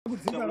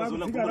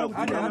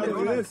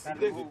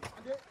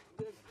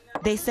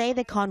They say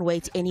they can't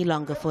wait any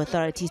longer for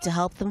authorities to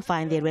help them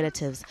find their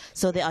relatives,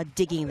 so they are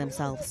digging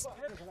themselves.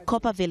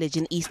 Coppa village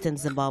in eastern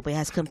Zimbabwe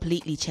has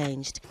completely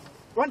changed.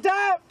 One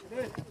time!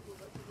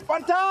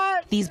 One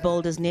time! These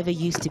boulders never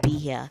used to be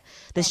here.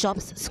 The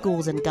shops,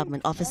 schools and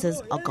government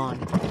offices are gone.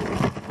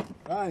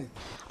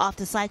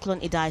 After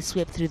Cyclone Idai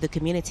swept through the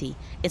community,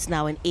 it's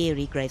now an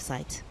eerie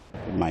gravesite.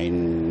 My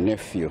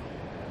nephew,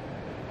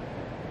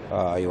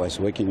 he was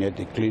working at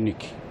the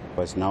clinic,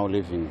 was now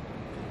living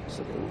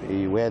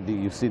where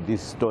you see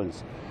these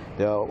stones.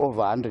 There are over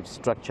 100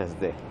 structures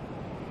there.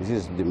 This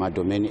is the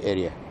Madomeni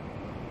area.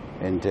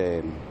 And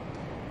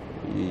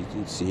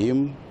it's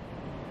him,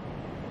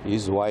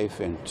 his wife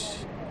and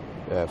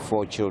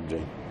 4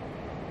 children.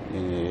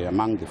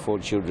 Among the 4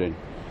 children,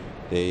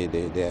 they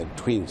are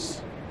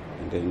twins.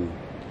 And then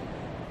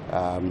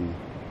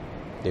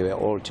they were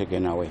all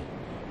taken away.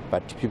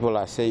 But people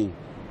are saying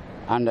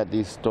under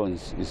these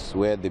stones is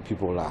where the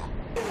people are.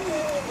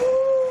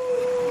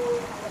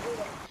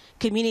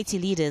 Community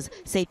leaders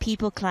say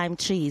people climbed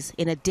trees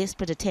in a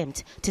desperate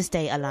attempt to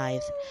stay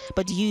alive.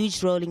 But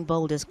huge rolling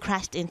boulders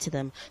crashed into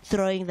them,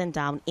 throwing them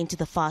down into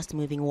the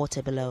fast-moving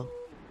water below.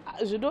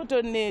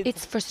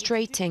 It's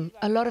frustrating.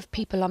 A lot of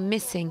people are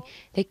missing.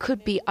 They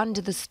could be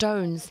under the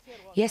stones.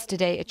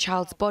 Yesterday, a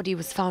child's body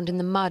was found in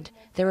the mud.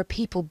 There are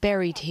people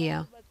buried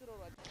here.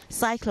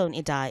 Cyclone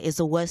Idai is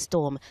the worst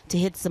storm to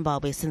hit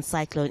Zimbabwe since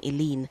Cyclone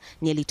Idai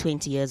nearly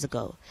 20 years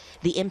ago.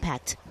 The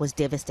impact was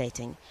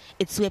devastating.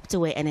 It swept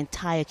away an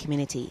entire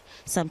community.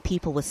 Some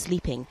people were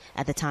sleeping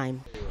at the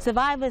time.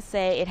 Survivors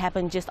say it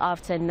happened just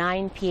after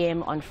 9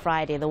 p.m. on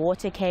Friday. The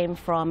water came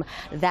from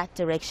that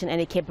direction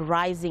and it kept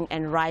rising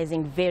and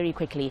rising very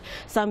quickly.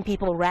 Some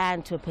people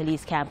ran to a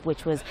police camp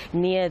which was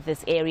near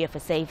this area for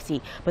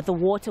safety, but the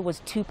water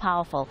was too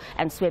powerful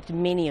and swept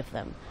many of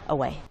them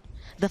away.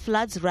 The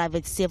floods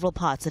ravaged several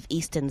parts of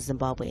eastern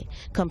Zimbabwe,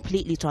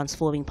 completely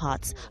transforming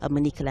parts of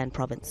Manicaland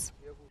province.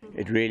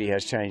 It really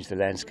has changed the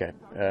landscape.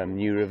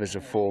 New rivers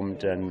have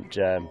formed and,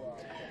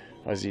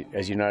 as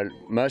you know,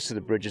 most of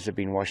the bridges have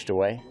been washed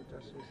away.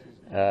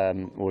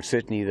 Or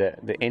certainly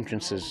the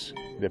entrances,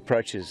 the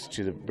approaches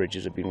to the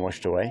bridges have been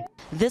washed away.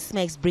 This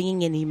makes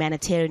bringing in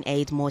humanitarian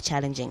aid more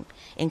challenging.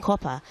 In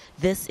Coppa,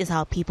 this is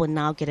how people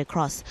now get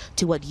across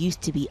to what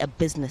used to be a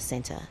business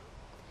center.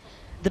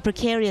 The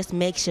precarious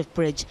makeshift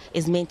bridge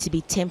is meant to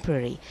be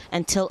temporary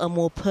until a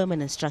more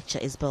permanent structure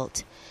is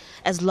built.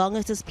 As long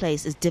as this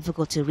place is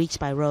difficult to reach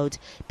by road,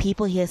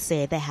 people here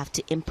say they have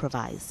to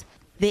improvise.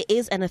 There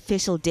is an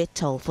official death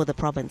toll for the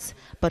province,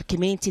 but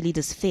community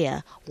leaders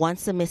fear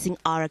once the missing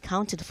are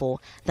accounted for,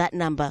 that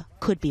number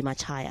could be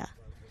much higher.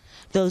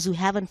 Those who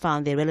haven't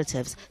found their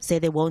relatives say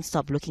they won't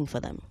stop looking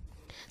for them.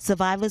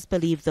 Survivors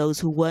believe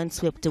those who weren't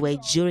swept away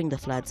during the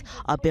floods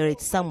are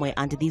buried somewhere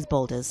under these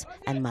boulders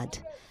and mud.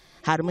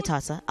 Haru,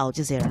 Mutasa,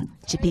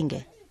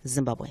 Jazeera,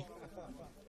 Zimbabwe.